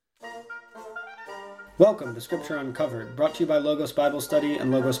Welcome to Scripture Uncovered, brought to you by Logos Bible Study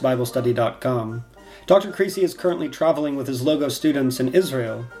and logosbiblestudy.com. Dr. Creasy is currently traveling with his Logos students in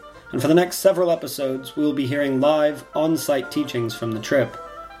Israel, and for the next several episodes, we will be hearing live, on-site teachings from the trip.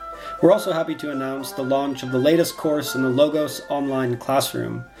 We're also happy to announce the launch of the latest course in the Logos online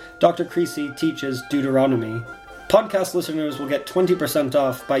classroom. Dr. Creasy teaches Deuteronomy. Podcast listeners will get 20%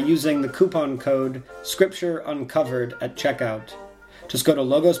 off by using the coupon code Scripture Uncovered at checkout. Just go to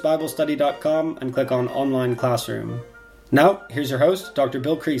logosbiblestudy.com and click on Online Classroom. Now, here's your host, Dr.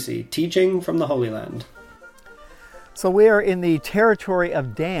 Bill Creasy, teaching from the Holy Land. So we are in the territory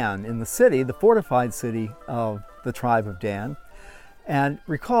of Dan, in the city, the fortified city of the tribe of Dan. And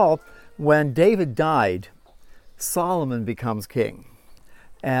recall, when David died, Solomon becomes king.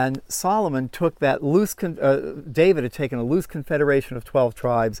 And Solomon took that David had taken a loose confederation of 12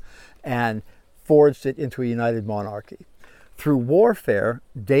 tribes and forged it into a united monarchy. Through warfare,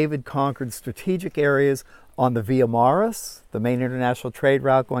 David conquered strategic areas on the Via Maris, the main international trade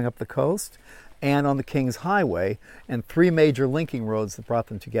route going up the coast, and on the King's Highway, and three major linking roads that brought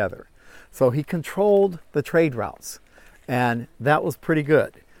them together. So he controlled the trade routes, and that was pretty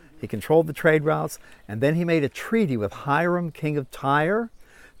good. He controlled the trade routes, and then he made a treaty with Hiram, king of Tyre.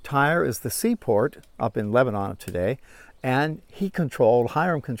 Tyre is the seaport up in Lebanon today, and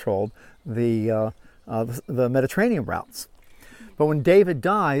Hiram controlled the Mediterranean routes. But when David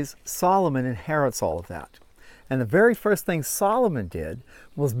dies, Solomon inherits all of that. And the very first thing Solomon did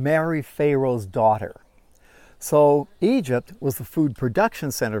was marry Pharaoh's daughter. So Egypt was the food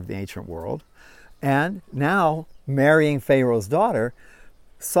production center of the ancient world. And now, marrying Pharaoh's daughter,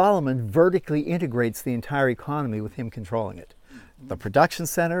 Solomon vertically integrates the entire economy with him controlling it. The production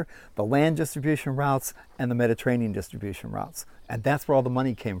center, the land distribution routes, and the Mediterranean distribution routes. And that's where all the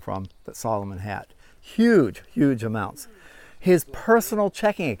money came from that Solomon had. Huge, huge amounts. His personal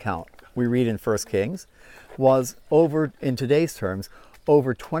checking account, we read in 1 Kings, was in today's terms,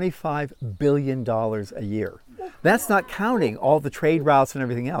 over $25 billion a year. That's not counting all the trade routes and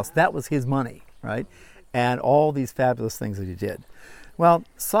everything else. That was his money, right? And all these fabulous things that he did. Well,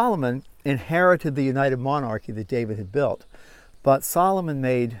 Solomon inherited the united monarchy that David had built, but Solomon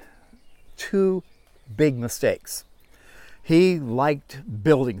made two big mistakes. He liked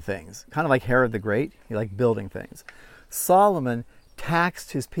building things, kind of like Herod the Great. He liked building things. Solomon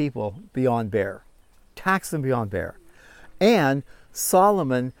taxed his people beyond bear. Taxed them beyond bear. And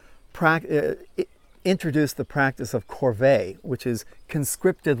Solomon introduced the practice of corvée, which is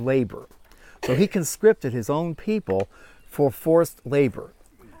conscripted labor. So he conscripted his own people for forced labor.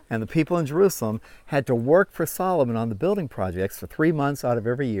 And the people in Jerusalem had to work for Solomon on the building projects for 3 months out of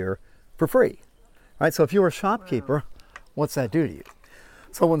every year for free. Right? So if you were a shopkeeper, what's that do to you?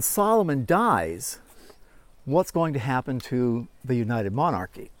 So when Solomon dies, what's going to happen to the united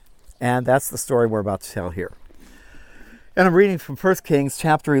monarchy? And that's the story we're about to tell here. And I'm reading from 1 Kings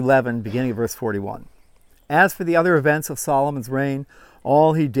chapter 11, beginning of verse 41. As for the other events of Solomon's reign,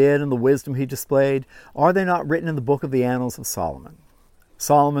 all he did and the wisdom he displayed, are they not written in the book of the annals of Solomon?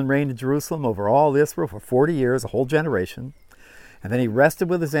 Solomon reigned in Jerusalem over all Israel for 40 years, a whole generation. And then he rested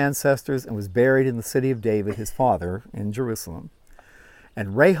with his ancestors and was buried in the city of David, his father, in Jerusalem.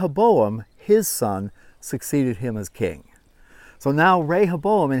 And Rehoboam, his son, succeeded him as king. So now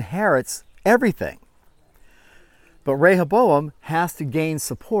Rehoboam inherits everything. But Rehoboam has to gain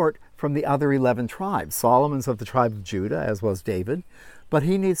support from the other 11 tribes. Solomon's of the tribe of Judah, as was David, but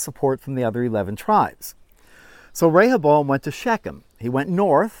he needs support from the other 11 tribes. So Rehoboam went to Shechem. He went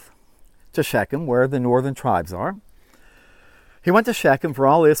north to Shechem, where the northern tribes are. He went to Shechem, for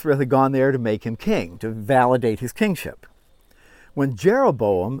all Israel had gone there to make him king, to validate his kingship. When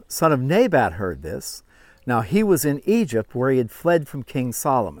Jeroboam, son of Nebat, heard this, now he was in Egypt where he had fled from King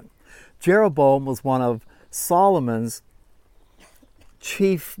Solomon. Jeroboam was one of Solomon's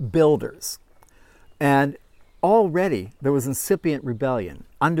chief builders. And already there was incipient rebellion,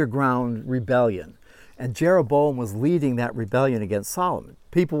 underground rebellion. And Jeroboam was leading that rebellion against Solomon.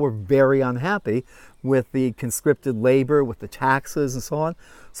 People were very unhappy with the conscripted labor, with the taxes and so on.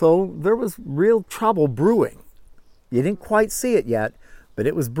 So there was real trouble brewing. You didn't quite see it yet, but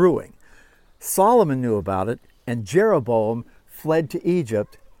it was brewing. Solomon knew about it, and Jeroboam fled to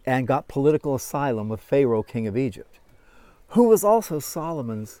Egypt and got political asylum with Pharaoh, king of Egypt, who was also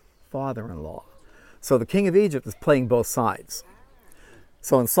Solomon's father-in-law. So the king of Egypt is playing both sides.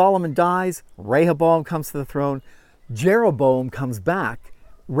 So when Solomon dies, Rehoboam comes to the throne. Jeroboam comes back,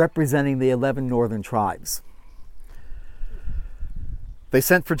 representing the 11 northern tribes. They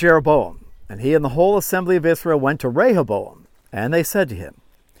sent for Jeroboam, and he and the whole assembly of Israel went to Rehoboam, and they said to him,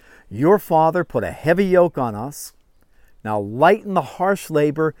 "Your father put a heavy yoke on us. Now lighten the harsh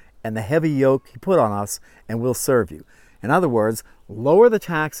labor and the heavy yoke he put on us, and we'll serve you. In other words, lower the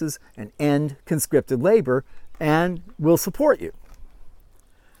taxes and end conscripted labor, and we'll support you.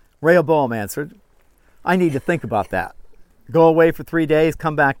 Rehoboam answered, I need to think about that. Go away for 3 days,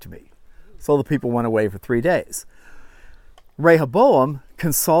 come back to me. So the people went away for 3 days. Rehoboam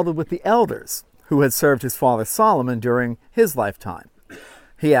consulted with the elders who had served his father Solomon during his lifetime.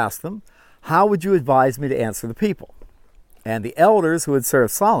 He asked them, how would you advise me to answer the people? And the elders who had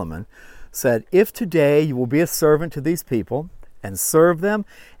served Solomon said, if today you will be a servant to these people and serve them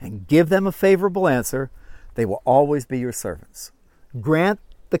and give them a favorable answer, they will always be your servants. Grant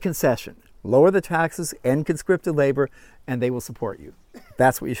the concession, lower the taxes, end conscripted labor, and they will support you.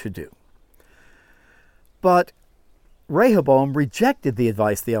 That's what you should do. But Rehoboam rejected the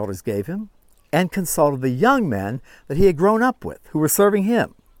advice the elders gave him and consulted the young men that he had grown up with, who were serving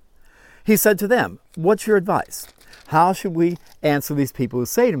him. He said to them, what's your advice? How should we answer these people who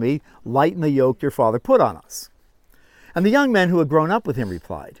say to me, lighten the yoke your father put on us? And the young men who had grown up with him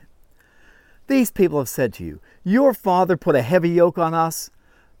replied, these people have said to you, your father put a heavy yoke on us.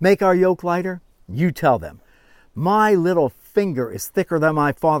 Make our yoke lighter? You tell them, my little finger is thicker than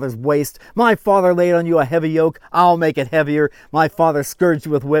my father's waist. My father laid on you a heavy yoke. I'll make it heavier. My father scourged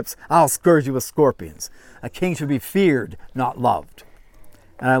you with whips. I'll scourge you with scorpions. A king should be feared, not loved.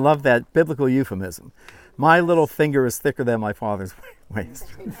 And I love that biblical euphemism. My little finger is thicker than my father's waist.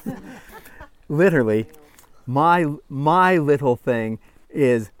 Literally, my little thing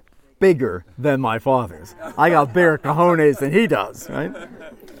is bigger than my father's. I got bigger cojones than he does, right?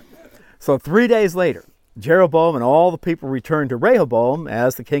 So 3 days later, Jeroboam and all the people returned to Rehoboam,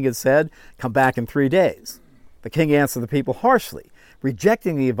 as the king had said, come back in 3 days. The king answered the people harshly,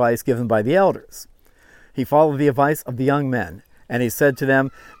 rejecting the advice given by the elders. He followed the advice of the young men, and he said to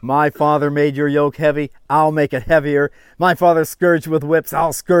them, my father made your yoke heavy, I'll make it heavier. My father scourged you with whips,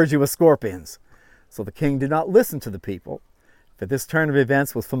 I'll scourge you with scorpions. So the king did not listen to the people. But this turn of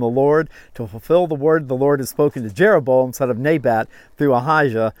events was from the Lord to fulfill the word the Lord had spoken to Jeroboam, son of Nebat, through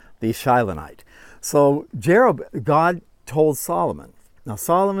Ahijah the Shilonite. So God told Solomon. Now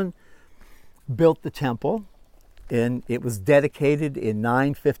Solomon built the temple, and it was dedicated in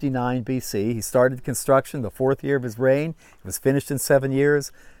 959 BC. He started construction the 4th year of his reign. It was finished in 7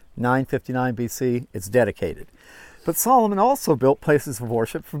 years. 959 BC, it's dedicated. But Solomon also built places of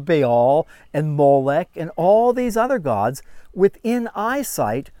worship for Baal and Molech and all these other gods within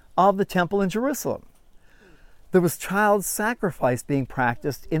eyesight of the temple in Jerusalem. There was child sacrifice being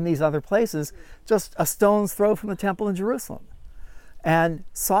practiced in these other places, just a stone's throw from the temple in Jerusalem. And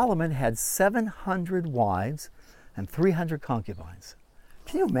Solomon had 700 wives and 300 concubines.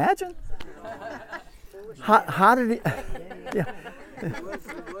 Can you imagine? How did he... Yeah.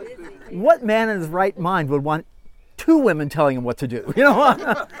 What man in his right mind would want 2 women telling him what to do? You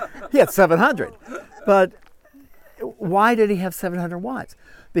know, he had 700. But why did he have 700 wives?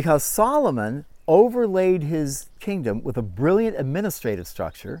 Because Solomon overlaid his kingdom with a brilliant administrative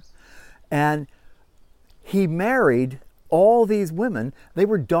structure, and he married all these women. They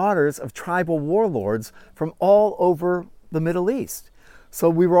were daughters of tribal warlords from all over the Middle East. So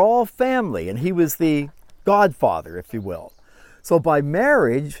we were all family, and he was the godfather, if you will. So by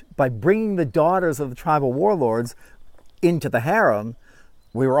marriage, by bringing the daughters of the tribal warlords into the harem,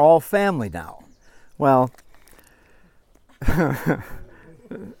 we were all family now. Well,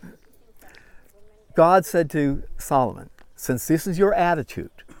 God said to Solomon, since this is your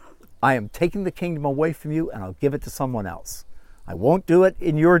attitude, I am taking the kingdom away from you and I'll give it to someone else. I won't do it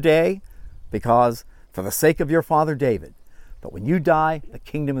in your day because for the sake of your father David. But when you die, the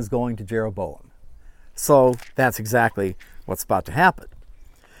kingdom is going to Jeroboam. So that's exactly what's about to happen.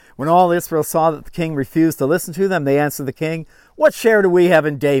 When all Israel saw that the king refused to listen to them, they answered the king, what share do we have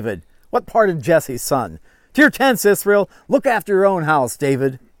in David? What part in Jesse's son? To your tents, Israel. Look after your own house,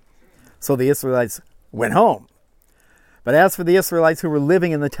 David. So the Israelites went home. But as for the Israelites who were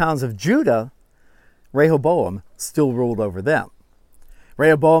living in the towns of Judah, Rehoboam still ruled over them.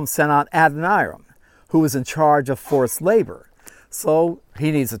 Rehoboam sent out Adoniram, who was in charge of forced labor. So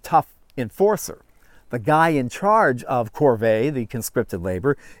he needs a tough enforcer. The guy in charge of corvée, the conscripted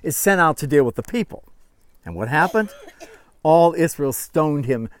labor, is sent out to deal with the people. And what happened? All Israel stoned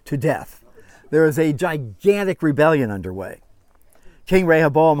him to death. There is a gigantic rebellion underway. King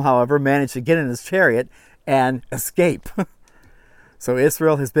Rehoboam, however, managed to get in his chariot and escape. So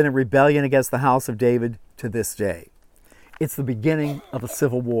Israel has been in rebellion against the house of David to this day. It's the beginning of a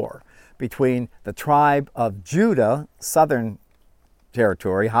civil war between the tribe of Judah, southern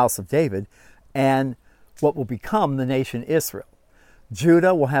territory, house of David, and what will become the nation Israel.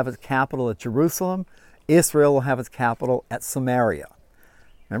 Judah will have its capital at Jerusalem. Israel will have its capital at Samaria.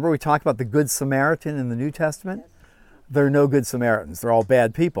 Remember we talked about the Good Samaritan in the New Testament? There are no Good Samaritans. They're all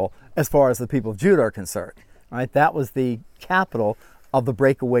bad people as far as the people of Judah are concerned. Right? That was the capital of the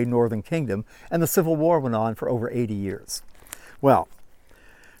breakaway northern kingdom, and the civil war went on for over 80 years. Well,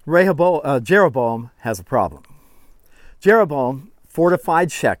 Jeroboam has a problem. Jeroboam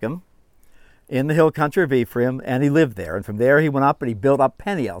fortified Shechem in the hill country of Ephraim, and he lived there. And from there he went up and he built up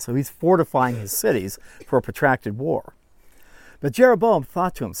Peniel. So he's fortifying his cities for a protracted war. But Jeroboam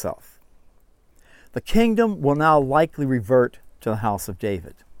thought to himself, the kingdom will now likely revert to the house of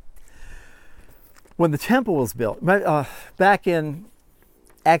David. When the temple was built, back in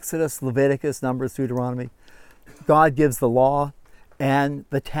Exodus, Leviticus, Numbers, Deuteronomy, God gives the law and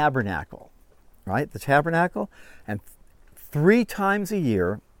the tabernacle, right? The tabernacle. And 3 times a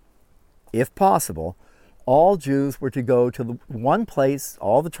year, if possible, all Jews were to go to one place,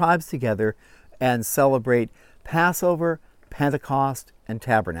 all the tribes together, and celebrate Passover, Pentecost, and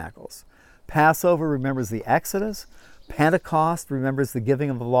Tabernacles. Passover remembers the Exodus, Pentecost remembers the giving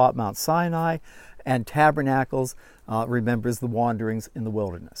of the law at Mount Sinai, and Tabernacles remembers the wanderings in the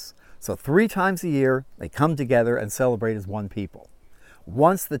wilderness. So 3 times a year, they come together and celebrate as one people.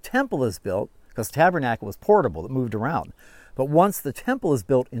 Once the temple is built, because tabernacle was portable, it moved around, but once the temple is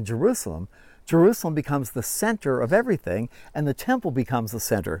built in Jerusalem, Jerusalem becomes the center of everything, and the temple becomes the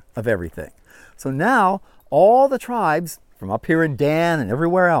center of everything. So now, all the tribes, from up here in Dan and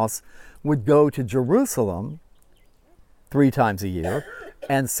everywhere else, would go to Jerusalem 3 times a year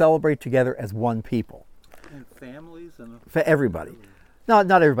and celebrate together as one people. And families? For everybody. Not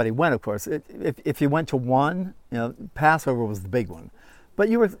everybody went, of course. If you went to one, Passover was the big one. But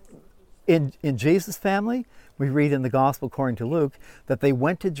you were in Jesus' family, we read in the Gospel according to Luke that they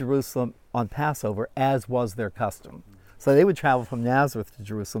went to Jerusalem on Passover as was their custom. So they would travel from Nazareth to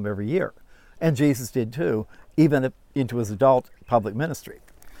Jerusalem every year. And Jesus did too, even into his adult public ministry.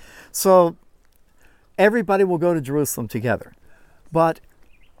 So everybody will go to Jerusalem together. But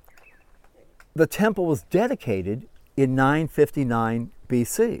the temple was dedicated in 959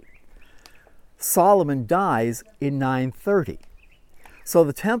 BC. Solomon dies in 930. So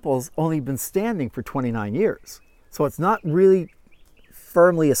the temple's only been standing for 29 years. So it's not really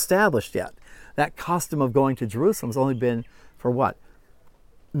firmly established yet. That custom of going to Jerusalem's only been for what?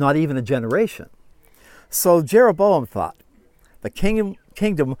 Not even a generation. So Jeroboam thought, the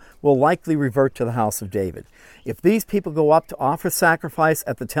kingdom will likely revert to the house of David. If these people go up to offer sacrifice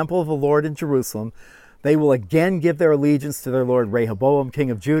at the temple of the Lord in Jerusalem, they will again give their allegiance to their lord Rehoboam, king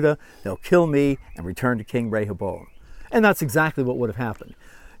of Judah. They'll kill me and return to King Rehoboam. And that's exactly what would have happened.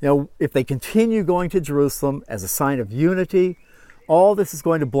 If they continue going to Jerusalem as a sign of unity, all this is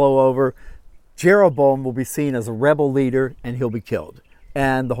going to blow over. Jeroboam will be seen as a rebel leader and he'll be killed.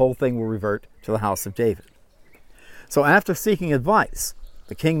 And the whole thing will revert to the house of David. So after seeking advice,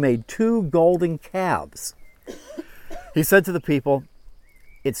 the king made 2 golden calves. He said to the people,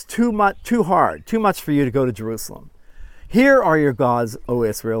 it's too hard, too much for you to go to Jerusalem. Here are your gods, O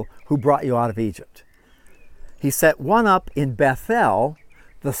Israel, who brought you out of Egypt. He set one up in Bethel,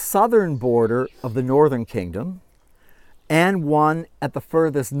 the southern border of the northern kingdom, and one at the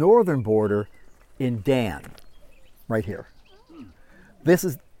furthest northern border in Dan, right here.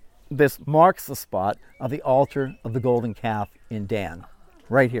 This marks the spot of the altar of the golden calf in Dan,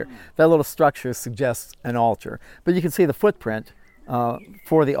 right here. That little structure suggests an altar, but you can see the footprint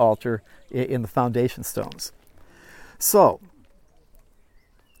for the altar in the foundation stones. So,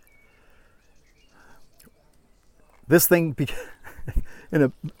 this thing,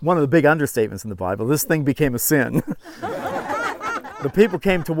 one of the big understatements in the Bible, this thing became a sin. The people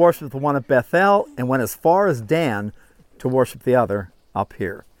came to worship the one at Bethel and went as far as Dan to worship the other up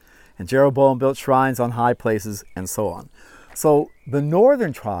here. And Jeroboam built shrines on high places and so on. So the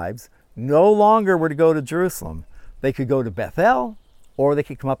northern tribes no longer were to go to Jerusalem. They could go to Bethel or they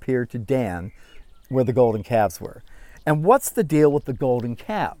could come up here to Dan where the golden calves were. And what's the deal with the golden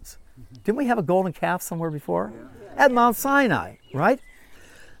calves? Didn't we have a golden calf somewhere before? Yeah. At Mount Sinai, right?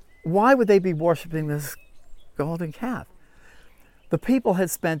 Why would they be worshiping this golden calf? The people had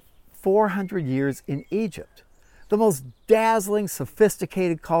spent 400 years in Egypt, the most dazzling,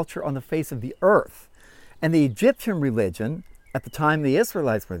 sophisticated culture on the face of the earth. And the Egyptian religion, at the time the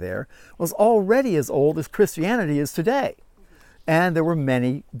Israelites were there, was already as old as Christianity is today. And there were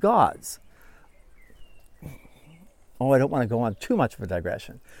many gods. I don't want to go on too much of a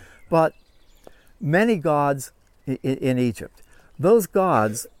digression. But many gods in Egypt. Those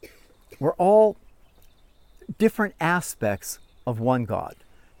gods were all different aspects of one God,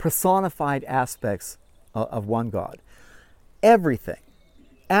 personified aspects of one God. Everything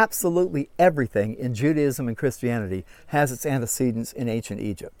absolutely everything in Judaism and Christianity has its antecedents in ancient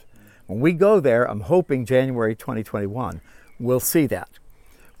Egypt. When we go there, I'm hoping January 2021, we'll see that.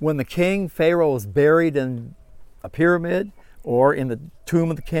 When the king, Pharaoh, was buried in a pyramid or in the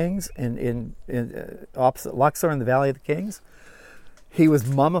tomb of the kings in opposite Luxor in the Valley of the Kings, he was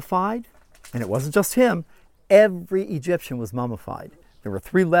mummified, and it wasn't just him. Every Egyptian was mummified. There were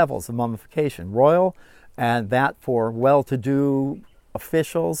 3 levels of mummification: royal, and that for well-to-do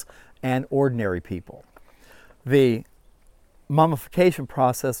officials and ordinary people. The mummification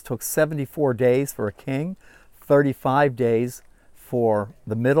process took 74 days for a king, 35 days for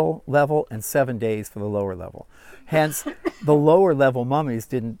the middle level, and 7 days for the lower level. Hence, the lower level mummies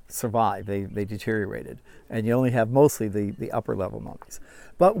didn't survive. They deteriorated. And you only have mostly the upper level mummies.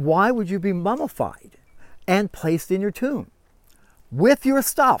 But why would you be mummified and placed in your tomb with your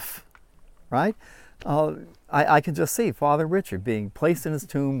stuff, right? I can just see Father Richard being placed in his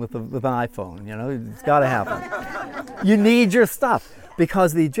tomb with an iPhone. You know, it's got to happen. You need your stuff,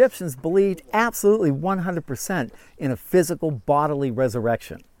 because the Egyptians believed absolutely 100% in a physical bodily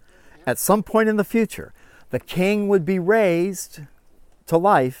resurrection. At some point in the future, the king would be raised to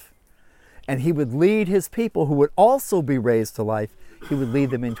life, and he would lead his people, who would also be raised to life. He would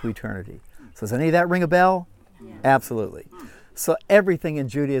lead them into eternity. So does any of that ring a bell? Yeah. Absolutely. So everything in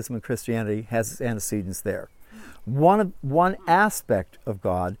Judaism and Christianity has its antecedents there. One aspect of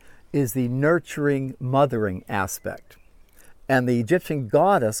God is the nurturing, mothering aspect. And the Egyptian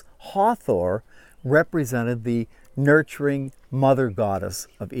goddess Hathor represented the nurturing mother goddess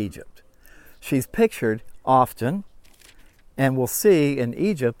of Egypt. She's pictured often, and we'll see in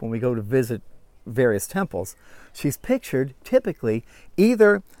Egypt when we go to visit various temples, she's pictured typically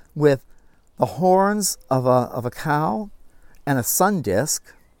either with the horns of a cow and a sun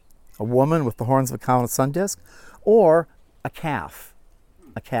disk, a woman with the horns of a cow and a sun disk, or a calf.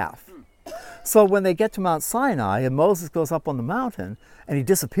 So when they get to Mount Sinai and Moses goes up on the mountain and he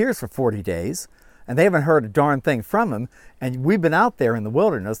disappears for 40 days, and they haven't heard a darn thing from him, and we've been out there in the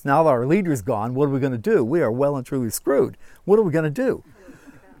wilderness, now that our leader's gone, what are we going to do? We are well and truly screwed. What are we going to do?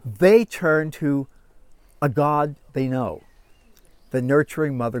 They turn to a god they know, the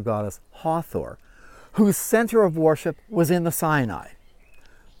nurturing mother goddess Hathor, whose center of worship was in the Sinai.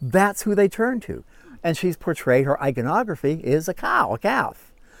 That's who they turn to. And she's portrayed, her iconography is a cow, a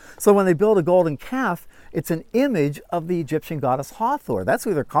calf. So when they build a golden calf, it's an image of the Egyptian goddess Hathor. That's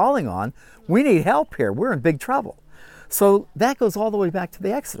who they're calling on. We need help here. We're in big trouble. So that goes all the way back to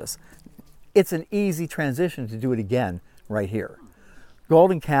the Exodus. It's an easy transition to do it again right here.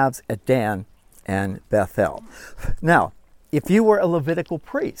 Golden calves at Dan and Bethel. Now, if you were a Levitical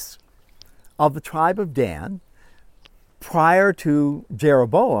priest of the tribe of Dan, prior to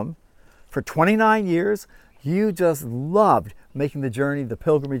Jeroboam, for 29 years, you just loved making the journey, the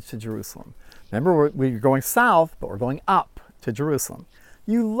pilgrimage to Jerusalem. Remember, we're going south, but we're going up to Jerusalem.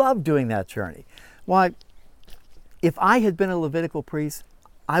 You loved doing that journey. Why, if I had been a Levitical priest,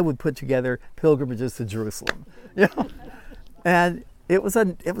 I would put together pilgrimages to Jerusalem. You know? And it was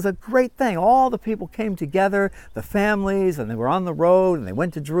a great thing. All the people came together, the families, and they were on the road, and they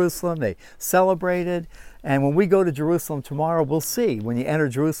went to Jerusalem, they celebrated. And when we go to Jerusalem tomorrow, we'll see when you enter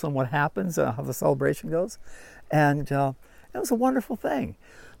Jerusalem what happens, how the celebration goes. And it was a wonderful thing.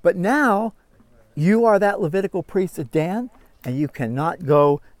 But now, you are that Levitical priest at Dan, and you cannot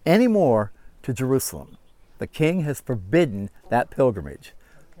go anymore to Jerusalem. The king has forbidden that pilgrimage.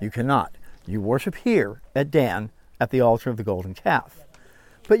 You cannot. You worship here at Dan at the altar of the golden calf.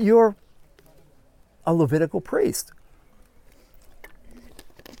 But you're a Levitical priest.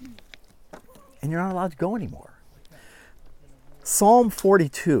 And you're not allowed to go anymore. Psalm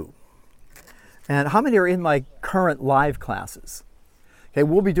 42. And how many are in my current live classes? Okay,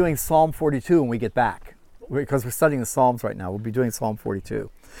 we'll be doing Psalm 42 when we get back, because we're studying the Psalms right now. We'll be doing Psalm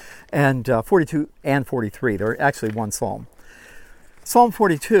 42. And 42 and 43, they're actually one psalm. Psalm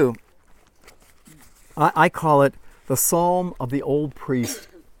 42, I call it the Psalm of the old priest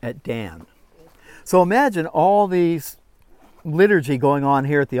at Dan. So imagine all these liturgy going on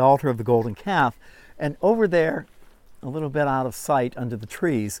here at the altar of the golden calf, and over there, a little bit out of sight under the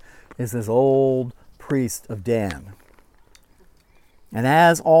trees, is this old priest of Dan. And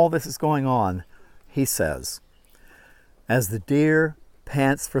as all this is going on, he says, "As the deer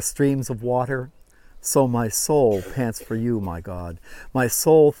pants for streams of water, so my soul pants for you, my God. My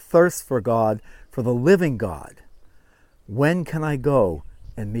soul thirsts for God, for the living God. When can I go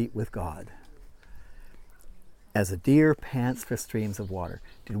and meet with God?" As a deer pants for streams of water.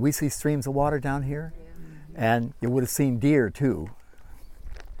 Did we see streams of water down here? And you would have seen deer too.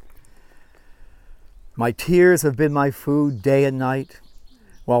 "My tears have been my food day and night.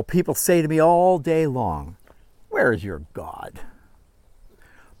 while people say to me all day long, "Where is your God?"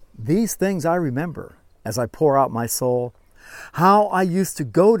 These things I remember as I pour out my soul, how I used to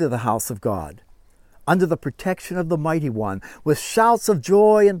go to the house of God, under the protection of the Mighty One, with shouts of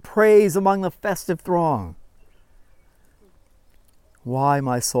joy and praise among the festive throng. Why,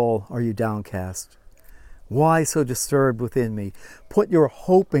 my soul, are you downcast? Why so disturbed within me? Put your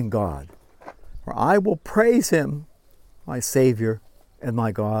hope in God, for I will praise Him, my Savior and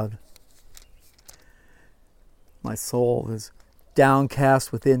my God. My soul is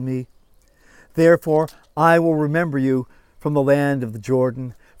downcast within me. Therefore, I will remember you from the land of the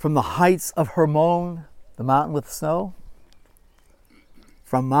Jordan, from the heights of Hermon, the mountain with snow,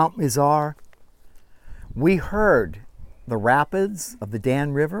 from Mount Mizar. We heard the rapids of the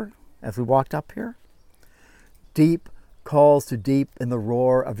Dan River as we walked up here. Deep calls to deep in the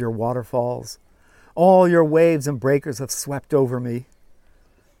roar of your waterfalls. All your waves and breakers have swept over me.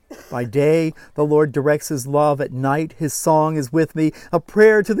 By day, the Lord directs His love. At night, His song is with me, a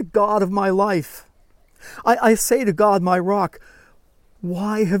prayer to the God of my life. I say to God, my rock,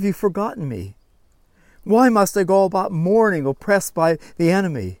 why have you forgotten me? Why must I go about mourning, oppressed by the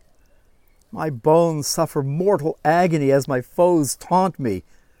enemy? My bones suffer mortal agony as my foes taunt me,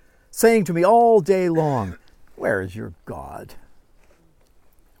 saying to me all day long, "Where is your God?"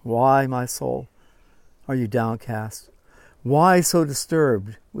 Why, my soul, are you downcast? Why so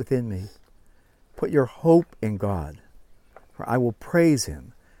disturbed within me? Put your hope in God, for I will praise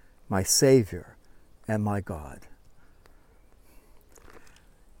Him, my Savior and my God.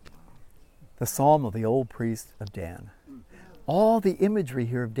 The psalm of the old priest of Dan. All the imagery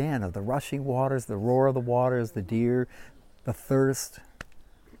here of Dan, of the rushing waters, the roar of the waters, the deer, the thirst,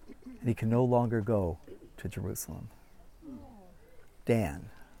 and he can no longer go to Jerusalem. Dan.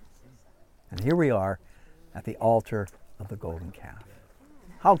 And here we are at the altar of the golden calf.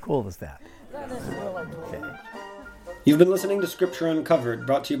 How cool is that? Okay. You've been listening to Scripture Uncovered,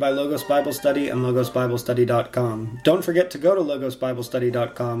 brought to you by Logos Bible Study and logosbiblestudy.com. Don't forget to go to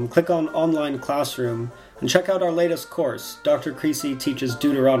logosbiblestudy.com, click on Online Classroom, and check out our latest course, Dr. Creasy Teaches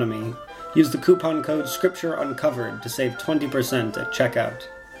Deuteronomy. Use the coupon code Scripture Uncovered to save 20% at checkout.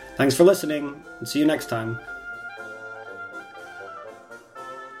 Thanks for listening, and see you next time.